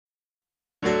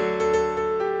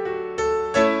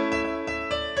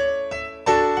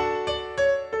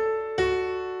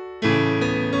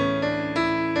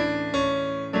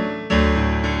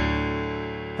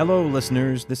Hello,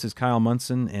 listeners. This is Kyle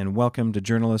Munson, and welcome to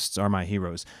Journalists Are My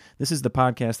Heroes. This is the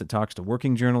podcast that talks to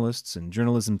working journalists and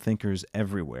journalism thinkers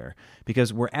everywhere,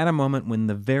 because we're at a moment when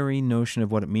the very notion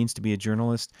of what it means to be a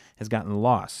journalist has gotten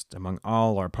lost among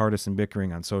all our partisan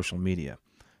bickering on social media.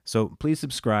 So please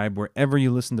subscribe wherever you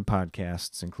listen to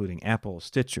podcasts, including Apple,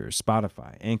 Stitcher,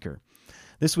 Spotify, Anchor.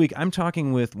 This week, I'm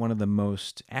talking with one of the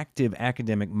most active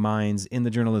academic minds in the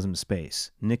journalism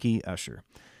space, Nikki Usher.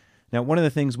 Now, one of the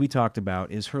things we talked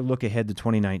about is her look ahead to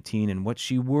 2019 and what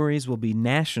she worries will be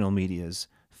national media's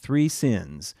 3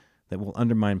 sins that will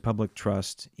undermine public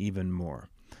trust even more.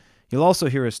 You'll also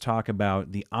hear us talk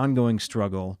about the ongoing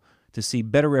struggle to see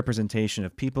better representation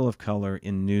of people of color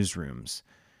in newsrooms.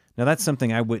 Now, that's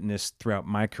something I witnessed throughout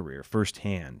my career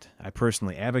firsthand. I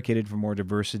personally advocated for more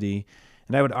diversity,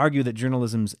 and I would argue that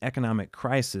journalism's economic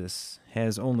crisis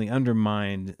has only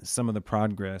undermined some of the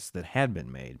progress that had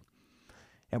been made.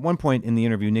 At one point in the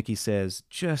interview, Nikki says,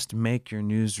 just make your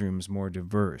newsrooms more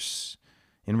diverse,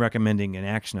 in recommending an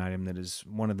action item that is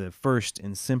one of the first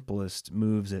and simplest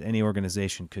moves that any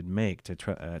organization could make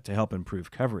to help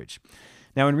improve coverage.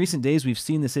 Now, in recent days, we've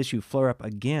seen this issue flare up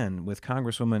again with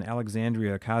Congresswoman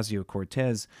Alexandria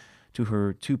Ocasio-Cortez, to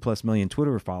her 2+ million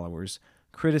Twitter followers,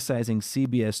 criticizing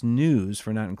CBS News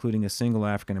for not including a single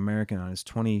African American on its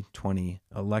 2020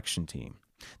 election team.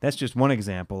 That's just one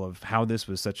example of how this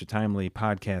was such a timely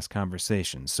podcast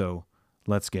conversation, so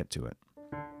let's get to it.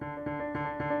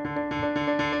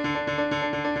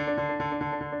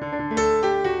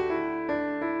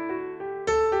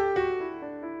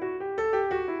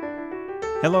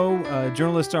 Hello,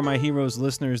 Journalists Are My Heroes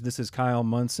listeners. This is Kyle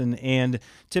Munson, and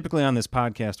typically on this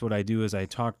podcast, what I do is I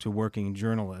talk to working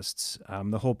journalists.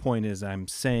 The whole point is I'm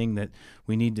saying that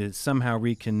we need to somehow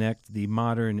reconnect the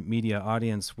modern media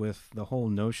audience with the whole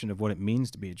notion of what it means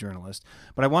to be a journalist.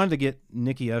 But I wanted to get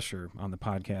Nikki Usher on the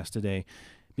podcast today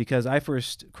because I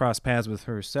first crossed paths with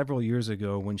her several years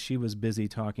ago when she was busy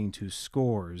talking to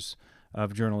scores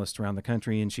of journalists around the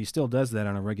country, and she still does that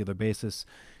on a regular basis.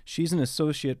 She's an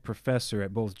associate professor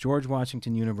at both George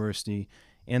Washington University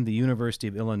and the University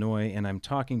of Illinois, and I'm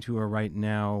talking to her right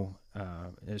now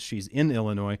as she's in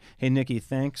Illinois. Hey, Nikki,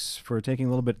 thanks for taking a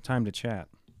little bit of time to chat.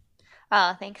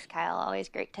 Oh, thanks, Kyle. Always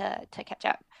great to catch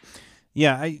up.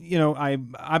 Yeah, I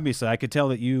obviously I could tell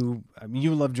that you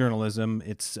love journalism.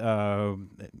 It's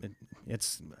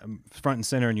front and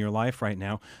center in your life right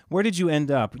now. Where did you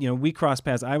end up? We crossed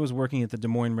paths. I was working at the Des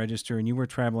Moines Register, and you were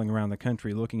traveling around the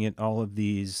country looking at all of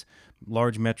these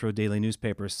large metro daily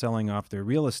newspapers selling off their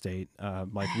real estate,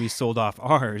 like we sold off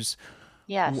ours.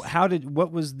 Yes.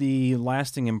 What was the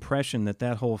lasting impression that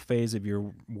whole phase of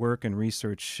your work and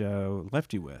research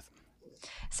left you with?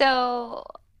 So,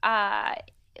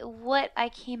 what I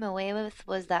came away with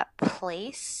was that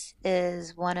place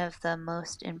is one of the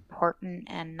most important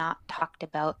and not talked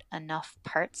about enough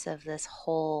parts of this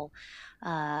whole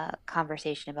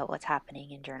conversation about what's happening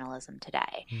in journalism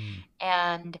today.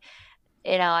 And,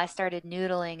 I started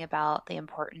noodling about the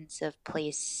importance of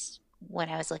place when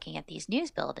I was looking at these news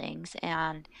buildings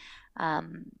and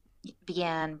um,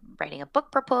 began writing a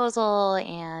book proposal.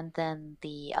 And then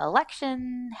the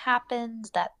election happened,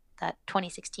 that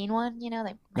 2016 one, they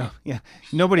Oh, yeah.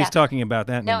 Nobody's yeah, talking about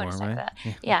that no one anymore, is talking right? about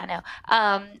Yeah. that.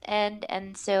 Yeah, no.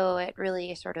 And so it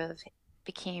really sort of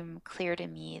became clear to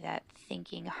me that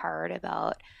thinking hard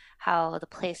about how the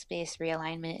place-based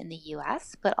realignment in the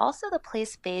US, but also the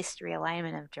place-based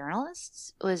realignment of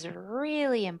journalists was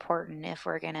really important if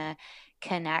we're going to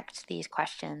connect these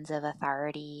questions of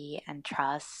authority and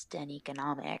trust and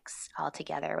economics all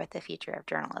together with the future of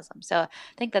journalism. So I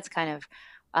think that's kind of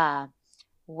uh,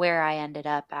 where I ended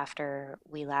up after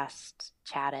we last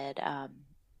chatted.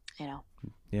 You know.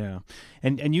 Yeah.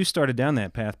 And you started down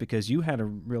that path because you had a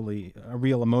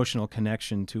real emotional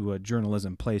connection to a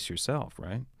journalism place yourself,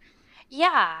 right? Yeah,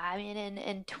 I mean,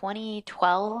 in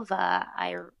 2012,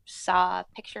 I saw a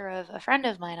picture of a friend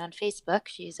of mine on Facebook.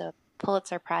 She's a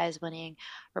Pulitzer Prize winning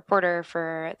reporter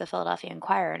for the Philadelphia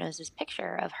Inquirer, and it was this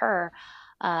picture of her,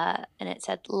 and it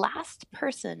said "last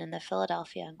person in the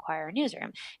Philadelphia Inquirer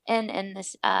newsroom," and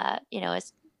this,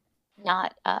 is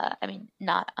not, I mean,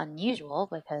 not unusual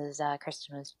because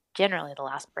Kristen was generally the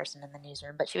last person in the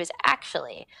newsroom, but she was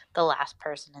actually the last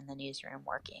person in the newsroom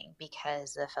working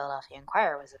because the Philadelphia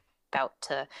Inquirer was about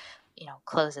to,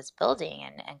 close its building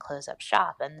and close up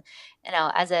shop. And,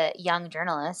 as a young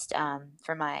journalist,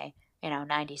 for my,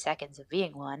 90 seconds of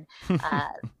being one,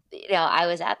 uh, I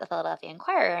was at the Philadelphia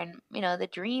Inquirer, and the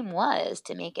dream was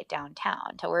to make it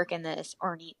downtown, to work in this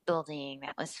ornate building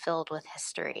that was filled with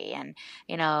history, and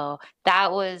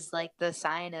that was like the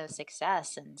sign of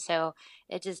success. And so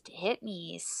it just hit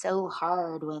me so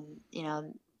hard when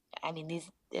I mean,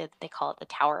 they call it the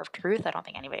Tower of Truth. I don't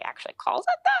think anybody actually calls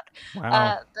it that.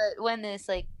 Wow. But when this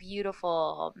like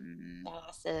beautiful,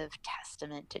 massive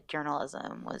testament to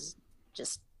journalism was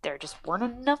just there, just weren't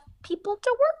enough people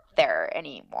to work there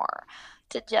anymore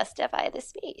to justify the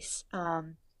space.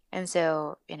 And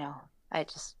so, I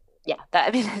just, yeah, that,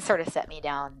 I mean, it sort of set me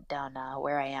down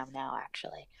where I am now,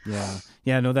 actually. Yeah.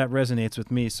 Yeah, no, that resonates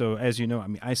with me. So, as you know, I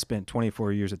mean, I spent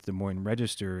 24 years at the Des Moines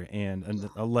Register and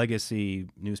a legacy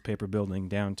newspaper building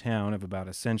downtown of about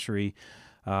a century.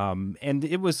 And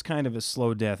it was kind of a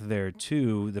slow death there,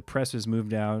 too. The press has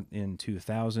moved out in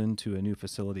 2000 to a new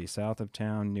facility south of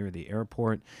town near the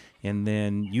airport. And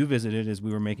then you visited as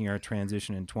we were making our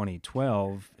transition in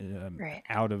 2012. Right.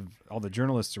 Out of all the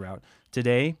journalists are out.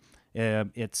 Today,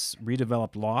 it's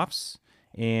redeveloped lofts,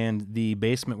 and the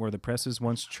basement where the presses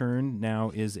once churned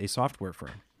now is a software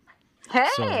firm.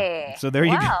 Hey, So there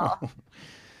you wow. go.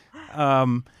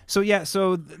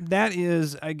 So that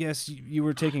is, I guess, you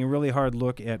were taking a really hard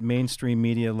look at mainstream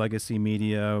media, legacy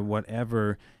media,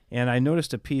 whatever. And I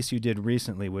noticed a piece you did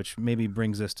recently, which maybe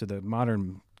brings us to the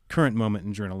current moment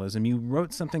in journalism. You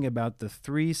wrote something about the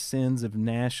 3 sins of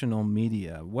national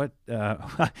media. What,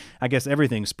 I guess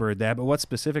everything spurred that, but what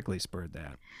specifically spurred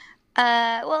that?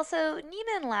 Well, so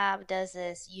Neiman Lab does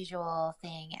this usual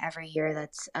thing every year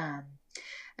that's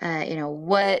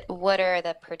what are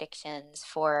the predictions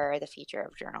for the future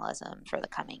of journalism for the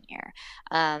coming year?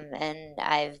 And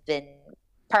I've been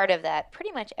part of that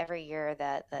pretty much every year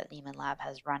that Neiman Lab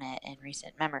has run it in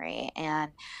recent memory.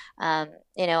 And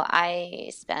I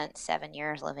spent 7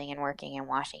 years living and working in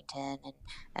Washington, and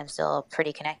I'm still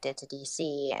pretty connected to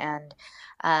DC. And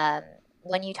um,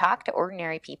 when you talk to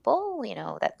ordinary people,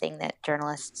 that thing that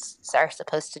journalists are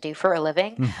supposed to do for a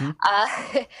living, Mm-hmm.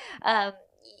 uh, um,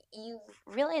 you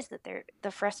realize that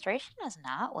the frustration is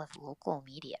not with local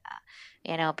media.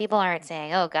 People aren't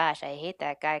saying, "Oh gosh, I hate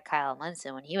that guy Kyle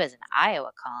Munson when he was an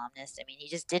Iowa columnist. I mean, he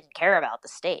just didn't care about the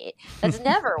state." That's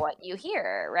never what you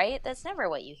hear, right? That's never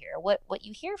what you hear. What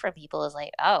you hear from people is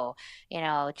like, "Oh,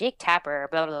 Jake Tapper,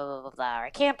 blah blah blah blah blah," or "I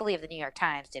can't believe the New York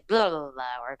Times did blah blah blah,"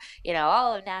 blah, or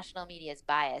all of national media is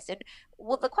biased. And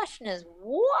well, the question is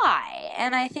why?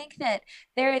 And I think that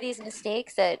there are these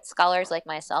mistakes that scholars like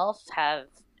myself have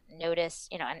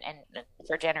noticed, and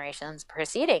for generations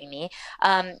preceding me,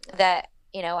 that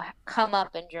come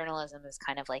up in journalism as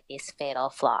kind of like these fatal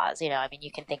flaws. I mean,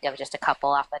 you can think of just a couple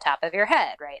off the top of your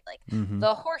head, right? Like Mm-hmm.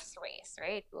 the horse race,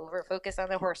 right? Over focus on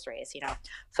the horse race.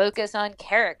 Focus on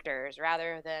characters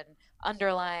rather than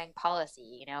underlying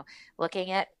policy.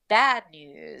 Looking at bad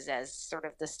news as sort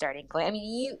of the starting point. I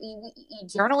mean, you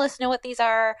journalists know what these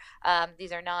are.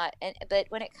 These are not, but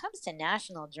when it comes to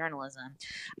national journalism,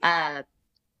 uh,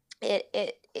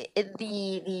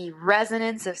 the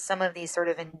resonance of some of these sort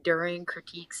of enduring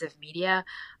critiques of media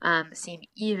seem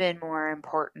even more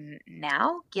important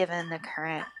now, given the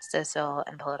current social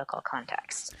and political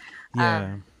context.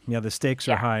 Yeah, yeah. The stakes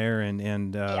are Yeah, higher, and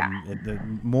yeah. the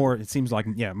more it seems like,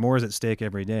 yeah, more is at stake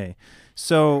every day.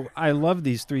 So I love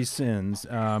these 3 sins.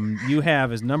 You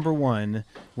have as number one,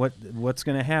 what's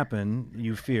going to happen?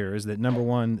 You fear is that number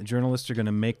one, journalists are going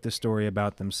to make the story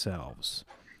about themselves.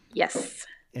 Yes.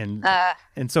 and Uh,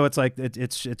 and so it's like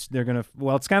it's they're gonna,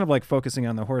 well, it's kind of like focusing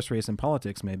on the horse race in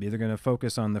politics. Maybe they're gonna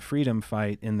focus on the freedom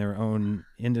fight in their own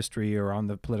industry or on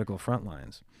the political front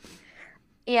lines.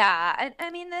 yeah. I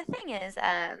mean, the thing is,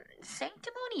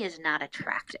 sanctimony is not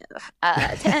attractive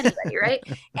to anybody, right?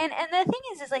 And the thing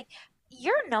is like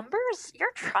your numbers,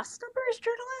 your trust numbers,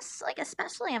 journalists, like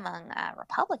especially among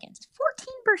Republicans,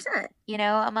 14%.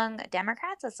 Among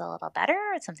Democrats, it's a little better.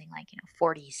 It's something like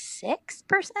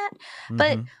 46%.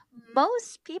 But Mm-hmm.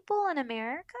 most people in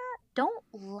America don't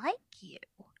like you.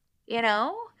 You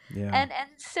know, Yeah. and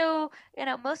so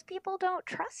most people don't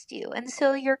trust you, and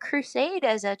so your crusade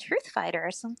as a truth fighter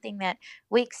is something that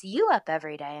wakes you up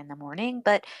every day in the morning,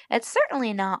 but it's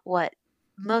certainly not what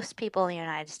most people in the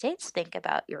United States think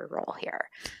about your role here.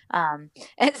 And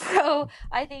so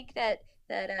I think that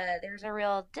there's a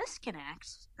real disconnect.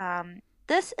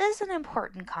 This is an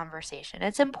important conversation.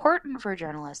 It's important for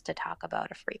journalists to talk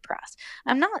about a free press.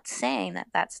 I'm not saying that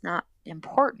that's not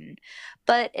important,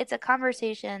 but it's a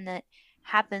conversation that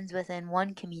happens within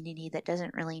one community that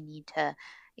doesn't really need to,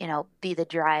 be the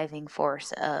driving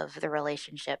force of the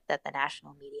relationship that the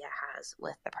national media has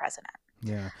with the president.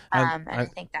 Yeah. And I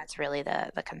think that's really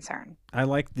the concern. I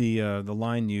like the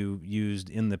line you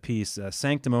used in the piece.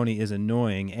 Sanctimony is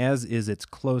annoying, as is its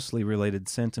closely related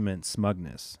sentiment,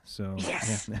 smugness. So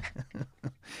Yes. yeah.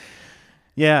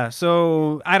 Yeah,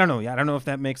 so I don't know. Yeah, I don't know if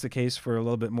that makes the case for a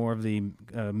little bit more of the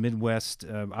Midwest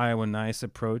Iowa nice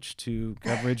approach to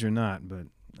coverage or not. But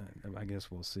I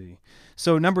guess we'll see.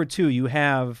 So number two, you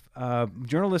have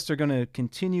journalists are going to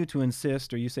continue to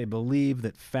insist, or you say believe,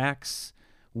 that facts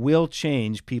will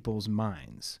change people's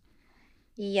minds.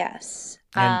 Yes.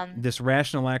 And this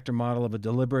rational actor model of a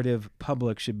deliberative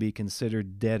public should be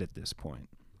considered dead at this point.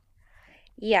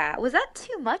 Yeah. Was that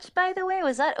too much, by the way?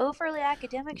 Was that overly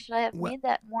academic? Should I have Well, made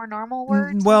that more normal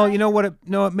words than well, I? you know what? It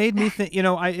made me think.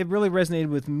 It really resonated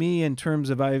with me in terms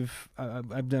of I've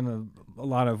done a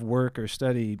lot of work or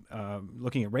study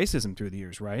looking at racism through the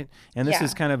years, right? And this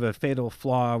is Yeah. kind of a fatal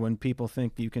flaw when people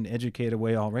think you can educate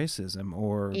away all racism,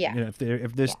 or Yeah. Yeah.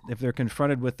 if they're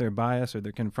confronted with their bias or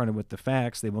they're confronted with the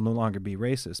facts, they will no longer be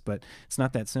racist. But it's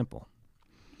not that simple.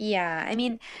 Yeah, I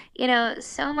mean,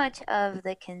 so much of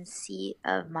the conceit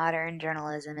of modern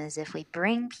journalism is if we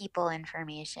bring people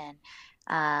information,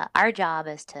 our job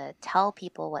is to tell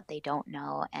people what they don't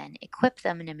know and equip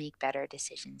them to make better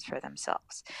decisions for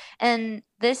themselves. And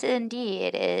this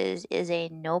indeed is a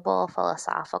noble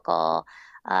philosophical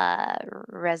uh,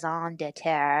 raison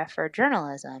d'etre for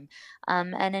journalism.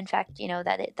 And in fact,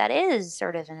 that is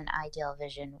sort of an ideal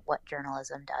vision what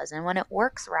journalism does. And when it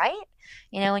works right,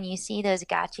 when you see those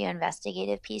gotcha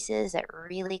investigative pieces that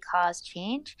really cause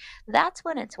change, that's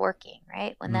when it's working,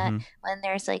 right? Mm-hmm. When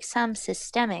there's like some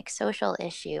systemic social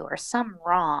issue or some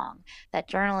wrong that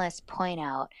journalists point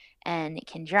out and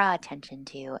can draw attention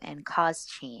to and cause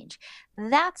change,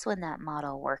 that's when that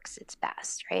model works its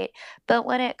best, right? But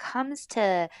when it comes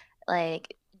to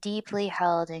like deeply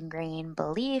held ingrained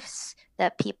beliefs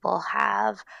that people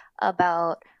have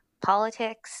about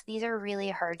politics, these are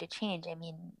really hard to change. I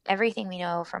mean, everything we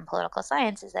know from political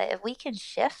science is that if we can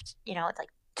shift, it's like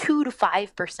 2 to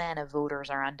 5% of voters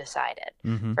are undecided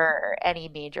Mm-hmm. for any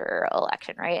major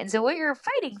election, right? And so what you're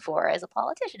fighting for as a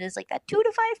politician is like that 2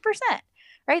 to 5%,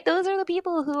 right? Those are the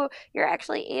people who you're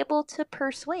actually able to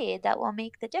persuade that will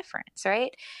make the difference,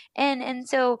 right? And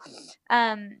so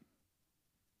um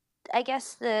I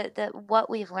guess the what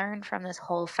we've learned from this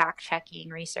whole fact checking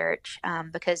research,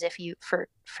 because if you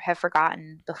have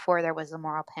forgotten, before there was the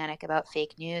moral panic about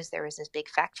fake news, there was this big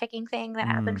fact checking thing that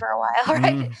happened Mm. for a while,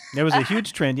 right? It was a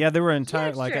huge trend. Yeah, there were entire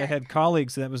Huge like I trend. had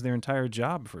colleagues that was their entire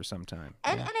job for some time.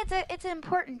 And Yeah. it's an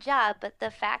important job, but the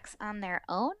facts on their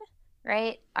own,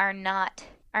 right, are not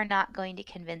going to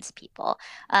convince people.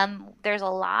 There's a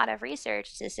lot of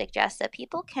research to suggest that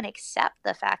people can accept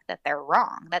the fact that they're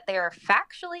wrong, that they are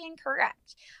factually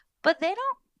incorrect, but they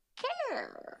don't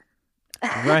care.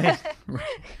 Right.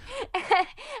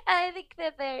 I think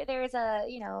that there's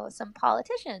some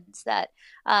politicians that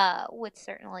would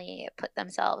certainly put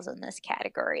themselves in this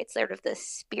category. It's sort of the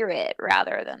spirit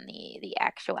rather than the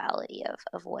actuality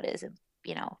of what is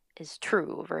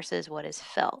true versus what is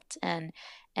felt. And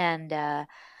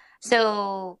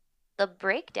so the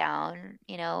breakdown,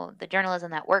 the journalism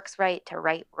that works right to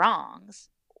right wrongs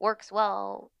works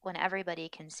well when everybody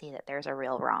can see that there's a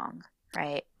real wrong,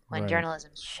 right? When Right.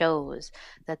 journalism shows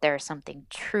that there's something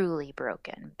truly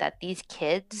broken, that these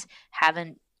kids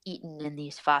haven't eaten in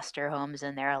these foster homes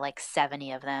and there are like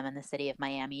 70 of them, and the city of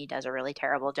Miami does a really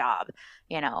terrible job,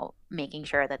 making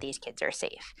sure that these kids are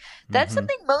safe. That's Mm-hmm.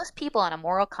 something most people on a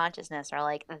moral consciousness are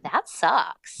like, that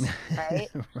sucks, right?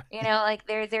 Right. Like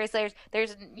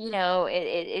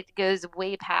it goes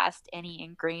way past any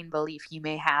ingrained belief you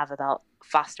may have about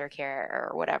foster care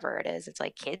or whatever it is. It's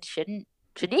like should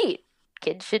eat.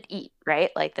 Kids should eat,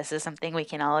 right? Like this is something we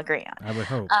can all agree on. I would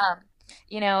hope.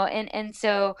 And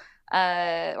so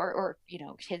or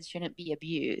kids shouldn't be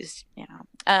abused,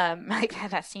 like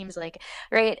that seems like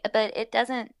right, but it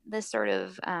doesn't, this sort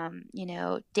of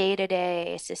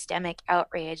day-to-day systemic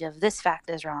outrage of this fact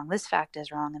is wrong, this fact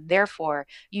is wrong, and therefore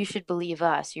you should believe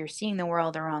us, you're seeing the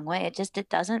world the wrong way. It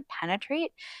doesn't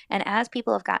penetrate. And as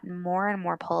people have gotten more and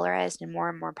more polarized and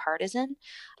more partisan,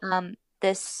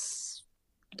 this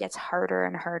gets harder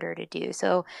and harder to do.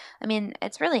 So, I mean,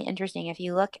 it's really interesting if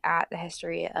you look at the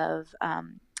history of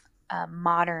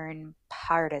modern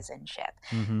partisanship.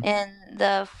 Mm-hmm. In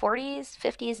the 40s,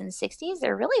 50s, and 60s,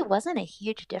 there really wasn't a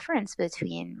huge difference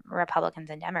between Republicans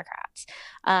and Democrats.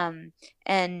 And,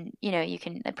 you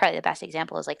can, probably the best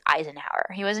example is like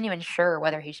Eisenhower. He wasn't even sure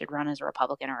whether he should run as a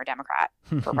Republican or a Democrat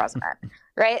for president,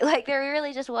 right? Like there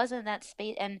really just wasn't that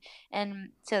space. And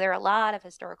so there are a lot of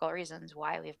historical reasons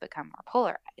why we've become more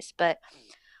polarized. But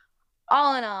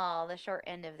all in all, the short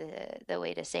end of the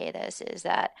way to say this is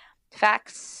that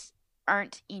facts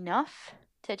aren't enough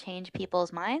to change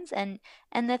people's minds, and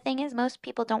the thing is most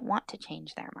people don't want to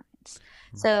change their minds.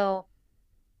 So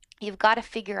you've got to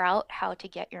figure out how to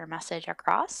get your message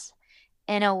across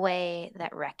in a way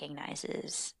that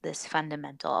recognizes this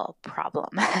fundamental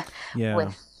problem Yeah.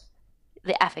 with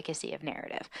the efficacy of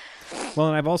narrative.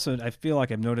 Well, and I feel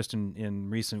like I've noticed in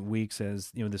recent weeks,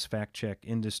 as this fact check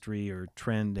industry or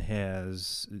trend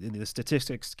has, the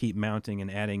statistics keep mounting and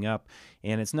adding up,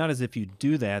 and it's not as if you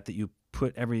do that you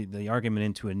put the argument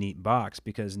into a neat box,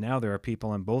 because now there are people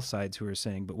on both sides who are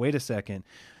saying, but wait a second,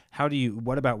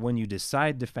 what about when you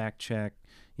decide to fact check,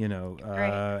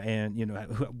 Right. and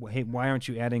hey, why aren't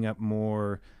you adding up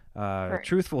more Right.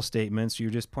 truthful statements?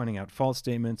 You're just pointing out false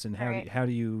statements, and Right. how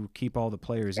do you keep all the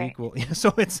players Right. equal?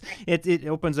 So Right. it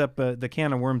opens up, the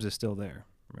can of worms is still there,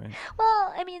 right?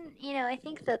 Well, I mean, I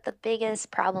think that the biggest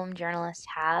problem journalists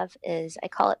have is, I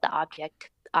call it the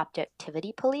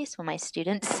objectivity police. When my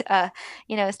students,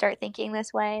 start thinking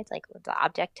this way, it's like, "Well, the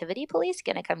objectivity police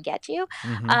gonna come get you."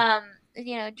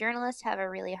 Mm-hmm. Journalists have a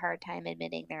really hard time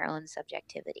admitting their own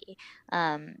subjectivity.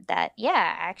 That,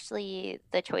 yeah, actually,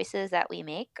 the choices that we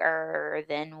make are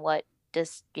then what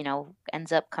just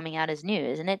ends up coming out as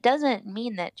news. And it doesn't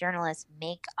mean that journalists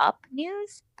make up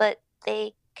news, but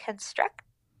they construct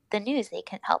the news. They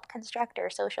can help construct our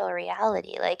social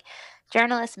reality. Like,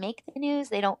 journalists make the news,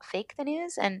 they don't fake the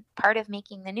news. And part of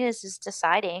making the news is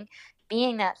deciding,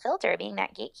 being that filter, being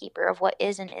that gatekeeper of what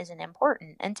is and isn't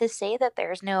important. And to say that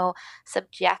there's no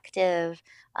subjective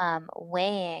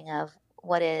weighing of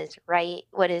what is right,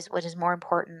 what is more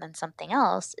important than something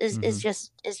else, is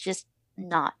Mm-hmm. is just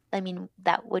not. I mean,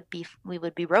 we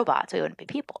would be robots. We wouldn't be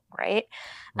people, right?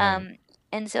 Right. Um,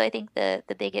 and so I think the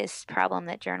biggest problem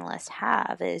that journalists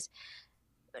have is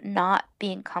not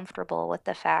being comfortable with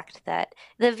the fact that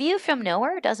the view from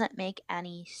nowhere doesn't make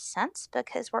any sense,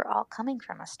 because we're all coming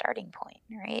from a starting point,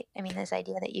 right? I mean, this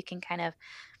idea that you can kind of,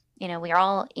 we're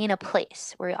all in a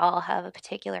place, we all have a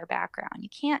particular background.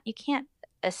 You can't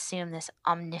assume this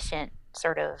omniscient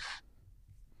sort of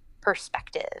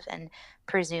perspective and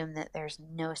presume that there's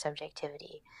no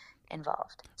subjectivity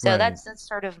involved. So Right. that's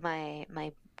sort of my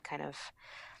kind of,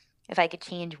 if I could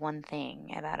change one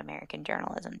thing about American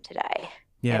journalism today,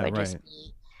 it Yeah. would Right. just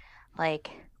be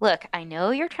like, look, I know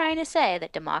you're trying to say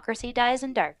that democracy dies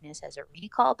in darkness as a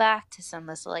recall back to some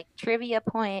this like trivia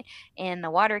point in the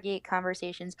Watergate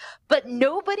conversations, but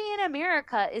nobody in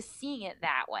America is seeing it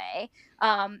that way.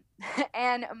 Um,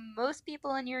 and most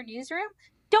people in your newsroom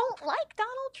don't like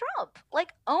Donald Trump.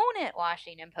 Like, own it,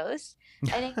 Washington Post.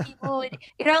 I think people would,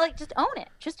 like, just own it.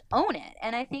 Just own it.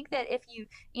 And I think that if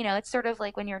it's sort of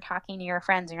like when you're talking to your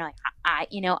friends and you're like,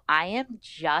 I am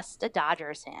just a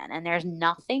Dodgers fan, and there's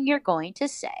nothing you're going to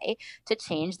say to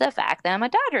change the fact that I'm a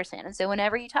Dodgers fan. And so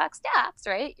whenever you talk stats,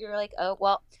 right, you're like, oh,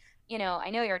 well, I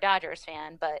know you're a Dodgers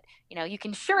fan, but you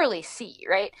can surely see,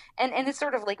 right? And it's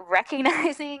sort of like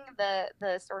recognizing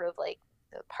the sort of like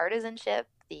the partisanship,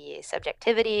 the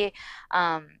subjectivity.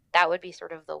 That would be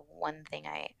sort of the one thing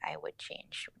I would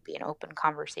change, would be an open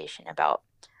conversation about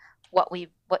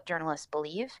what journalists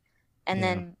believe, and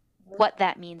Yeah. then what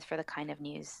that means for the kind of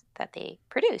news that they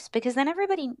produce, because then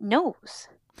everybody knows,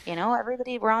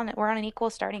 everybody, we're on an equal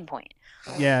starting point.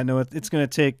 Yeah, no, it's going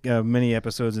to take many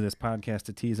episodes of this podcast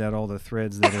to tease out all the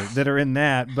threads that are in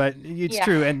that, but it's Yeah.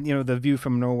 true. And the View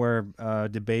from Nowhere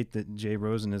debate that Jay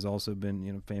Rosen has also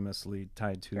been famously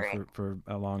tied to Right. for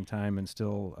a long time, and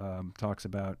still talks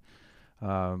about.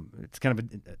 It's kind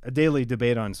of a daily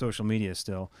debate on social media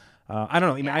still. I don't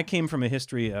know. I mean, Yeah. I came from a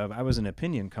history of, I was an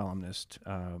opinion columnist,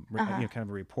 Uh-huh. kind of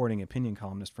a reporting opinion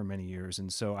columnist for many years,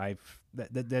 and so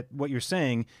that what you're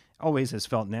saying always has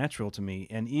felt natural to me.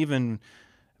 And even,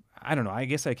 I don't know, I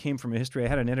guess I came from a history. I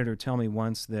had an editor tell me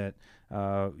once that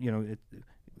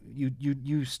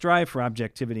you strive for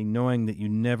objectivity, knowing that you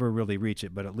never really reach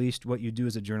it, but at least what you do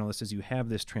as a journalist is you have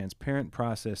this transparent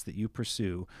process that you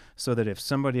pursue, so that if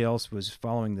somebody else was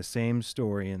following the same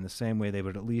story in the same way, they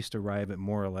would at least arrive at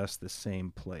more or less the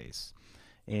same place.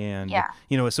 And Yeah.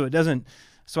 so it doesn't.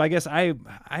 So I guess I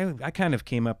kind of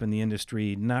came up in the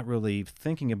industry not really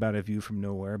thinking about A View from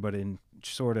Nowhere, but in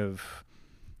sort of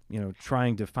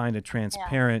trying to find a Yeah.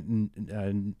 transparent,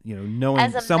 As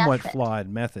knowing a somewhat method. flawed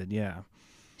method. Yeah.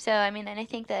 So, I mean, and I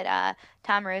think that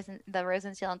the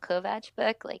Rosenstiel and Kovacs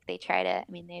book, like, they try to, I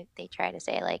mean, they try to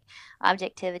say, like,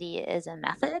 objectivity is a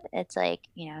method. It's like,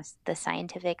 the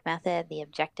scientific method, the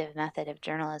objective method of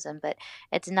journalism, but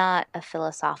it's not a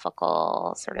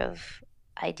philosophical sort of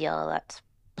ideal that's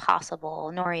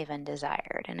possible nor even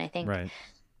desired. And I think, Right.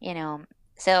 you know,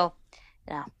 so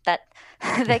No, that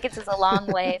that gets us a long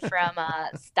way from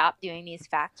stop doing these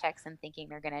fact checks and thinking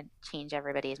they're going to change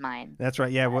everybody's mind. That's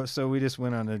right. Yeah. Well, But so we just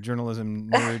went on a journalism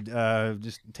nerd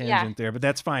just yeah, tangent there, but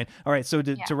that's fine. All right. So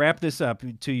yeah, to wrap this up,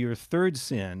 to your third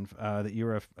sin that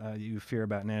you fear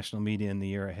about national media in the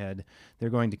year ahead, they're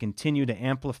going to continue to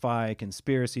amplify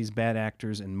conspiracies, bad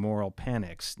actors, and moral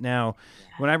panics. Now, yeah,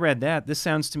 when I read that, this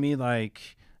sounds to me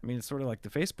like. I mean, it's sort of like the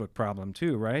Facebook problem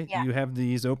too, right? yeah, You have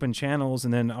these open channels,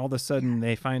 and then all of a yeah, sudden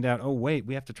they find out, oh wait,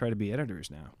 we have to try to be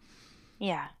editors now.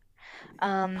 yeah.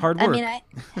 Hard I mean, work.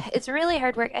 it's really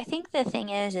hard work. I think the thing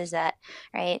is that,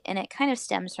 right, and it kind of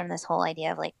stems from this whole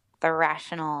idea of like the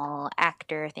rational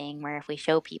actor thing, where if we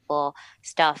show people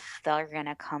stuff, they're going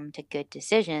to come to good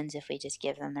decisions if we just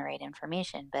give them the right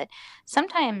information. But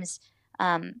sometimes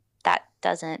that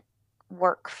doesn't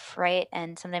work, right?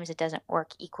 And sometimes it doesn't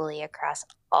work equally across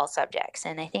all subjects.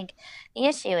 And I think the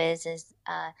issue is,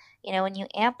 when you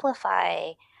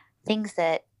amplify things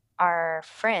that are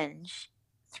fringe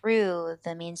through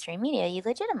the mainstream media, you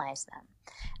legitimize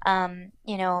them.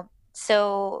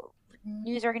 So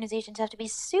news organizations have to be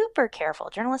super careful.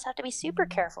 Journalists have to be super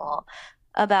careful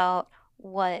about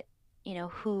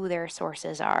who their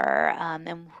sources are,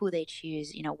 and who they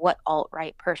choose, what alt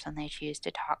right person they choose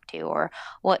to talk to, or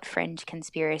what fringe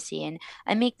conspiracy. And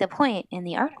I make the point in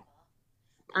the article,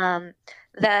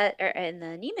 that, or in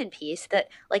the Neiman piece, that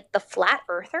like the flat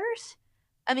earthers,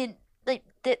 I mean, like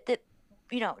that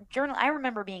journal. I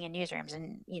remember being in newsrooms,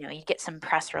 and you'd get some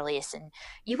press release, and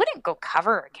you wouldn't go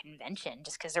cover a convention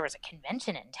just because there was a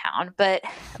convention in town. But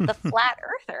the flat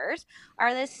earthers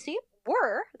are this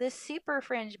super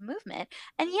fringe movement,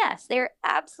 and yes, they're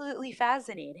absolutely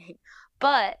fascinating.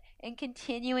 But in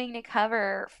continuing to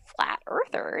cover flat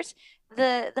earthers,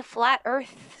 the flat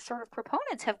Earth sort of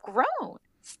proponents have grown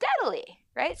steadily,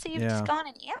 right? So you've just Yeah. gone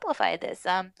and amplified this,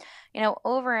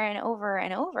 over and over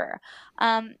and over.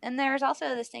 And there's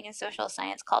also this thing in social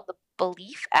science called the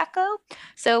belief echo.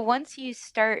 So once you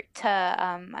start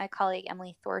to, my colleague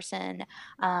Emily Thorson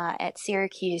at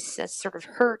Syracuse, that's sort of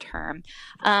her term.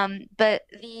 But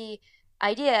the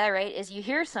idea, right, is you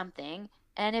hear something.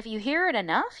 And if you hear it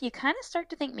enough, you kind of start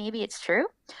to think maybe it's true,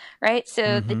 right?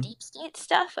 So the Mm-hmm. deep state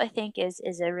stuff, I think, is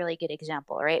a really good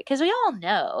example, right? Because we all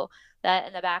know that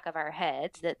in the back of our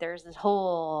heads that there's this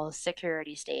whole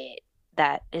security state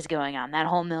that is going on, that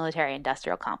whole military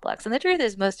industrial complex. And the truth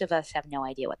is, most of us have no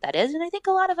idea what that is. And I think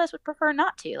a lot of us would prefer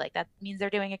not to. Like, that means they're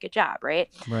doing a good job, right?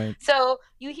 Right. So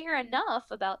you hear enough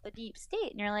about the deep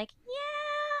state, and you're like, yeah,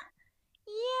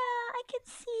 I can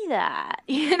see that,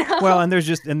 Well, and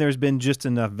there's been just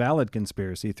enough valid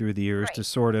conspiracy through the years to Right.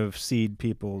 sort of seed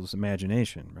people's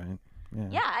imagination, right? Yeah.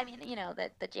 Yeah, I mean,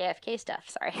 the JFK stuff.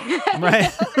 Sorry,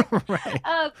 Right. Right.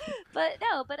 um, but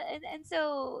no, but and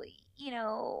so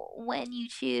when you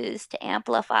choose to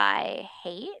amplify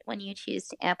hate, when you choose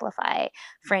to amplify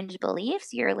fringe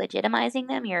beliefs, you're legitimizing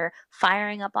them. You're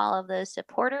firing up all of those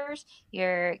supporters.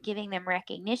 You're giving them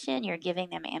recognition. You're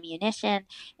giving them ammunition,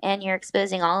 and you're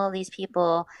exposing all of these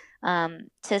people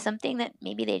to something that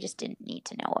maybe they just didn't need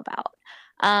to know about.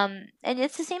 And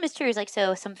it's the same as true as like,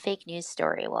 so some fake news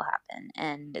story will happen,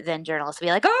 and then journalists will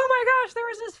be like, "Oh my gosh, there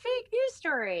was this fake news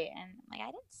story," and I'm like,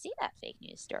 "I didn't see that fake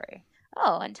news story."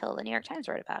 Oh, until the New York Times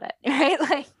wrote about it, right?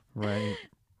 Like, Right.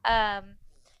 um,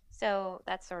 so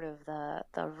that's sort of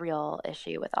the real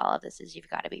issue with all of this, is you've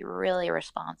got to be really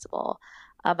responsible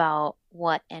about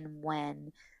what and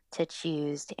when to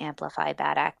choose to amplify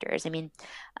bad actors. I mean,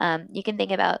 you can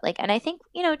think about like, and I think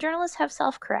journalists have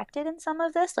self-corrected in some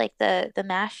of this, like the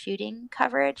mass shooting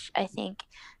coverage. I think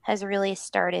has really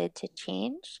started to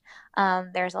change.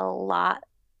 There's a lot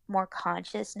more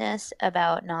consciousness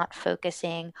about not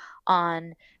focusing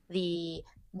on the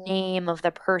name of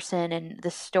the person and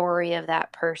the story of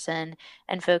that person,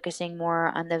 and focusing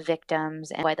more on the victims,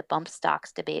 and why the bump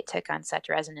stocks debate took on such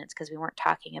resonance, because we weren't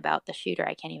talking about the shooter.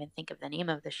 I can't even think of the name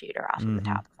of the shooter off of the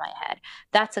Mm-hmm. top of my head.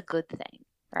 That's a good thing,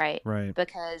 right? Right.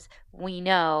 Because we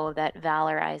know that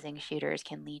valorizing shooters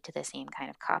can lead to the same kind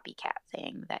of copycat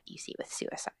thing that you see with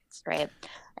suicides, right?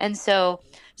 And so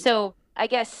I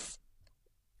guess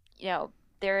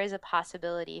there is a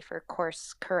possibility for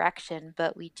course correction,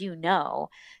 but we do know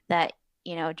that,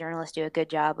 journalists do a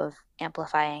good job of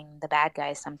amplifying the bad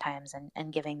guys sometimes,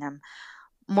 and giving them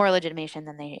more legitimation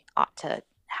than they ought to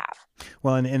have.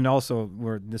 Well, and also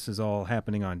where this is all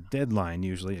happening on deadline,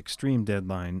 usually extreme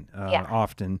deadline, Yeah.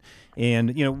 often,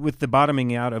 and with the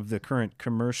bottoming out of the current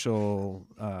commercial,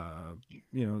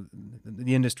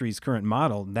 the industry's current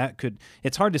model,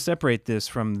 it's hard to separate this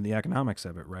from the economics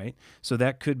of it, right? So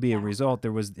that could be a Yeah. result.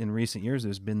 There was in recent years,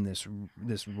 there's been this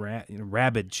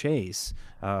rabid chase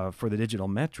for the digital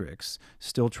metrics,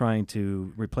 still trying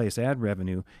to replace ad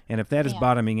revenue, and if that is Yeah.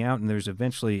 bottoming out, and there's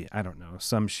eventually, I don't know,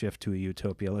 some shift to a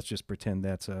utopia. Let's just pretend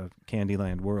that's a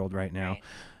Candyland world right now. Right.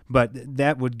 But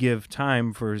that would give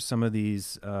time for some of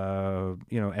these,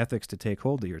 ethics to take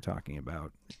hold that you're talking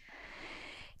about.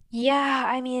 Yeah,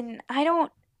 I mean, I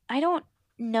don't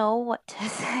know what to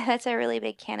say. That's a really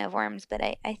big can of worms, but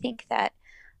I think that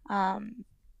um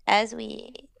as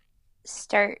we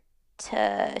start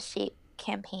to shape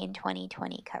campaign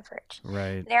 2020 coverage,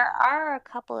 Right. there are a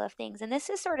couple of things, and this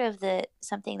is sort of the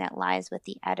something that lies with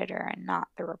the editor and not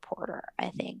the reporter, I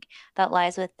think, that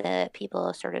lies with the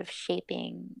people sort of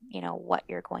shaping, what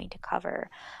you're going to cover.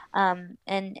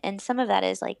 And some of that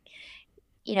is like,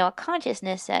 a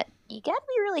consciousness that you got to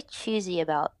be really choosy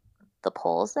about the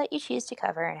polls that you choose to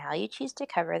cover and how you choose to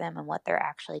cover them and what they're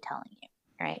actually telling you,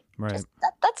 right? Right. Just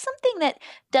that's something that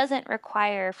doesn't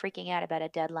require freaking out about a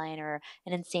deadline or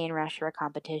an insane rush or a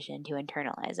competition to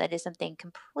internalize. That is something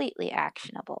completely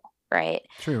actionable, right?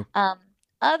 True. Um,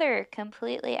 Other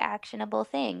completely actionable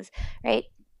things, right?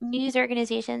 News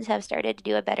organizations have started to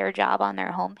do a better job on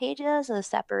their homepages of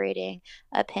separating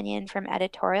opinion from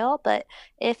editorial. But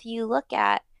if you look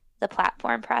at the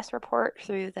platform press report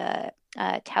through the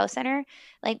Tau Center,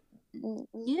 like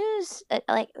news,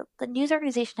 like the news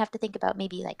organization have to think about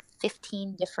maybe like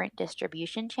 15 different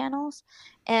distribution channels.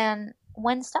 And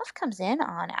when stuff comes in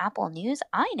on Apple News,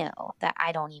 I know that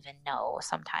I don't even know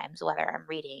sometimes whether I'm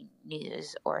reading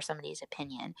news or somebody's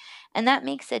opinion. And that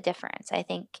makes a difference. I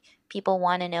think people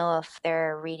want to know if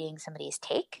they're reading somebody's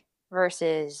take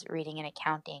versus reading an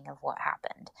accounting of what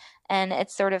happened. And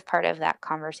it's sort of part of that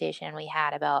conversation we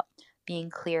had about being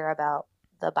clear about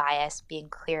the bias, being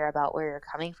clear about where you're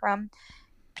coming from.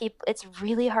 People, it's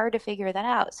really hard to figure that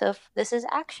out. So if this is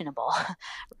actionable,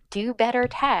 do better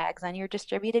tags on your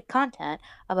distributed content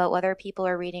about whether people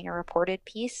are reading a reported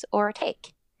piece or a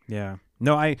take. Yeah.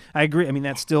 No, I agree. I mean,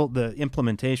 that's still the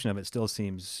implementation of it still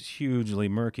seems hugely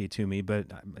murky to me, but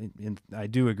I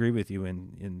do agree with you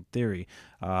in theory.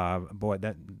 Boy,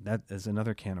 that is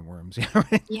another can of worms. Yeah.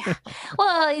 Right? Yeah.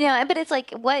 Well, but it's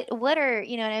like what are,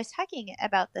 and I was talking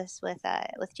about this with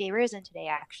Jay Rosen today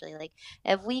actually. Like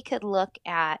if we could look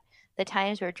at the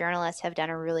times where journalists have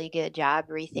done a really good job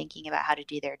rethinking about how to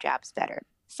do their jobs better.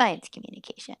 Science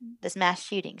communication, this mass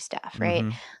shooting stuff, right?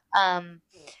 Mm-hmm. Um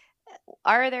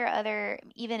are there other,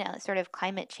 even sort of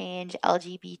climate change,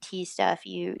 LGBT stuff?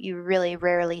 You really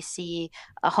rarely see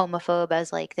a homophobe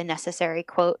as like the necessary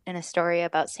quote in a story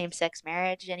about same-sex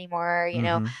marriage anymore.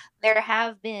 Mm-hmm. There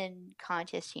have been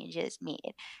conscious changes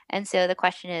made, and so the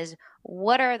question is,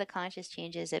 what are the conscious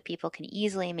changes that people can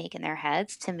easily make in their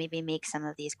heads to maybe make some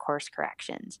of these course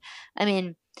corrections? I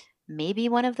mean, maybe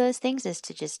one of those things is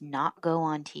to just not go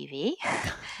on TV.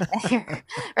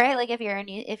 Right? Like if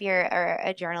you're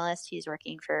a journalist who's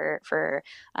working for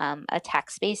a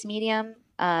text-based medium,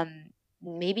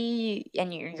 maybe,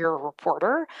 and you're a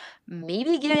reporter,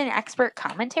 maybe giving an expert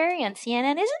commentary on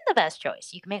CNN isn't the best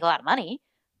choice. You can make a lot of money,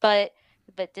 but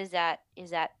is that,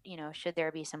 should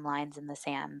there be some lines in the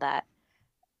sand that,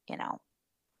 you know,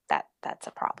 that's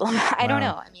a problem. I don't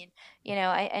Wow. know. I mean,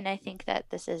 I think that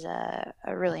this is a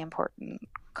really important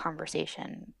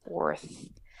conversation worth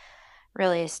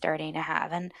really starting to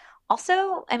have. And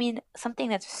also, I mean, something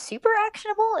that's super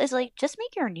actionable is like just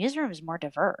make your newsrooms more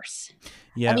diverse. I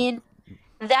Yeah. mean,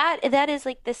 that is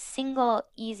like the single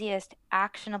easiest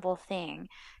actionable thing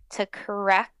to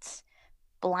correct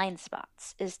blind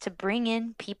spots, is to bring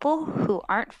in people who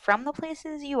aren't from the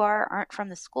places you are, aren't from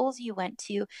the schools you went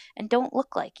to, and don't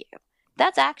look like you.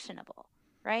 That's actionable,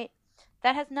 right?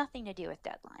 That has nothing to do with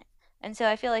deadline. And so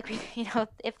I feel like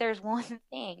if there's one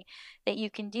thing that you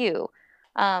can do,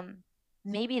 um,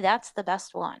 maybe that's the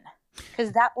best one,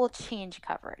 because that will change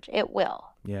coverage. It will.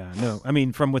 Yeah, no. I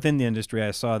mean, from within the industry, I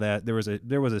saw that there was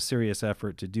a serious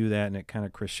effort to do that, and it kind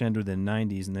of crescendoed in the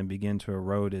 '90s, and then began to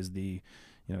erode as the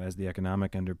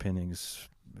economic underpinnings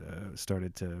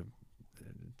started to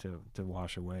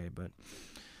wash away. But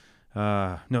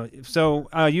no, so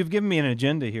you've given me an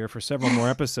agenda here for several more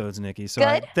episodes, Nikki. So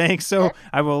Good. thanks. So Good.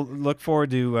 I will look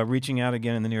forward to reaching out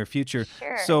again in the near future.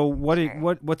 Sure. So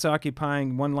Sure. what's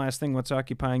occupying? One last thing. What's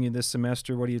occupying you this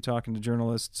semester? What are you talking to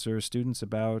journalists or students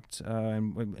about?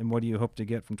 And what do you hope to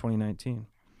get from 2019?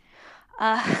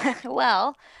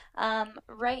 Well,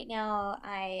 right now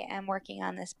I am working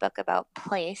on this book about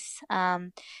place,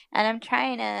 and I'm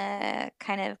trying to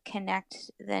kind of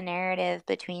connect the narrative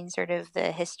between sort of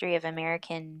the history of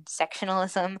American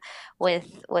sectionalism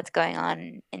with what's going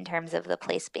on in terms of the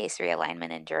place-based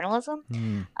realignment in journalism.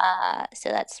 Hmm. So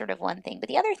that's sort of one thing. But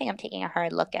the other thing I'm taking a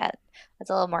hard look at that's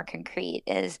a little more concrete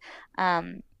is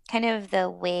kind of the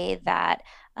way that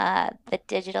the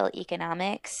digital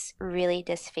economics really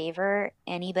disfavor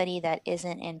anybody that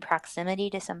isn't in proximity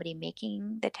to somebody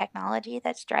making the technology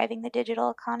that's driving the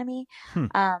digital economy. Hmm.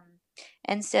 Um,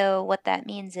 and so what that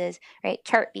means is, right,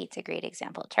 Chartbeat's a great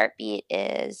example. Chartbeat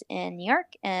is in New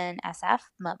York and SF,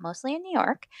 mostly in New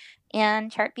York.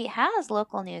 And Chartbeat has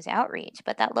local news outreach,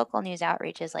 but that local news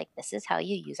outreach is like, this is how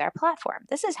you use our platform.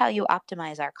 This is how you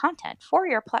optimize our content for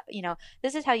your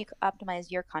this is how you optimize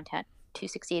your content to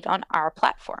succeed on our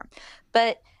platform.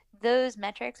 But those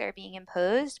metrics are being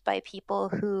imposed by people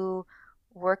who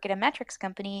work at a metrics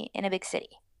company in a big city,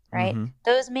 right? Mm-hmm.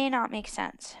 Those may not make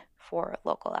sense for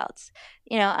local outs,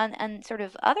 and sort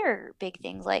of other big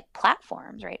things like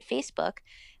platforms, right? Facebook,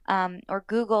 or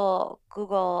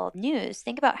Google News.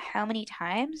 Think about how many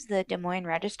times the Des Moines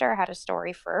Register had a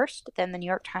story first, then the New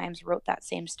York Times wrote that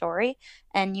same story,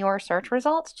 and your search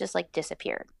results just like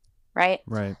disappeared, right?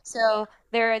 Right. So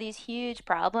there are these huge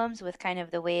problems with kind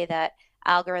of the way that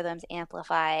algorithms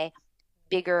amplify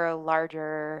bigger,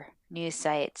 larger news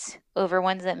sites over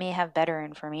ones that may have better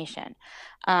information.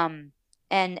 Um,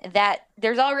 and that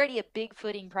there's already a big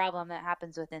footing problem that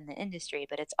happens within the industry,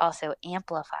 but it's also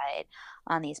amplified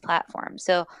on these platforms.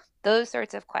 So those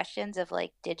sorts of questions of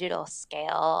like digital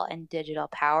scale and digital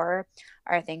power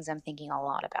are things I'm thinking a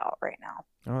lot about right now.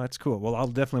 Oh, that's cool. Well, I'll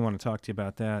definitely want to talk to you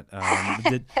about that.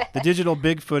 The digital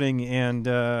bigfooting and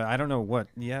I don't know what.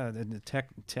 Yeah, the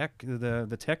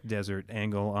tech desert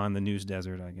angle on the news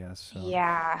desert, I guess. So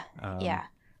Yeah, um, yeah.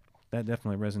 that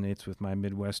definitely resonates with my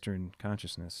Midwestern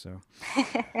consciousness. So,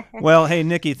 well, hey,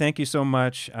 Nikki, thank you so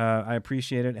much. I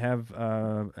appreciate it. Have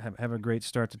a great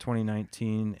start to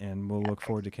 2019, and we'll look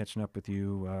forward to catching up with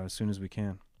you as soon as we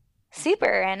can.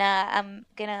 Super. And I'm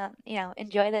gonna,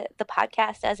 enjoy the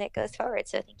podcast as it goes forward.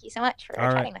 So thank you so much for All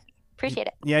right. chatting with me. Appreciate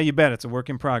it. Yeah, you bet. It's a work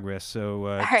in progress. So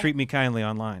All right. treat me kindly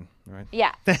online. All right.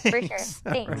 Yeah, for sure. Thanks.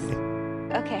 All Thanks.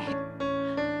 right. Okay.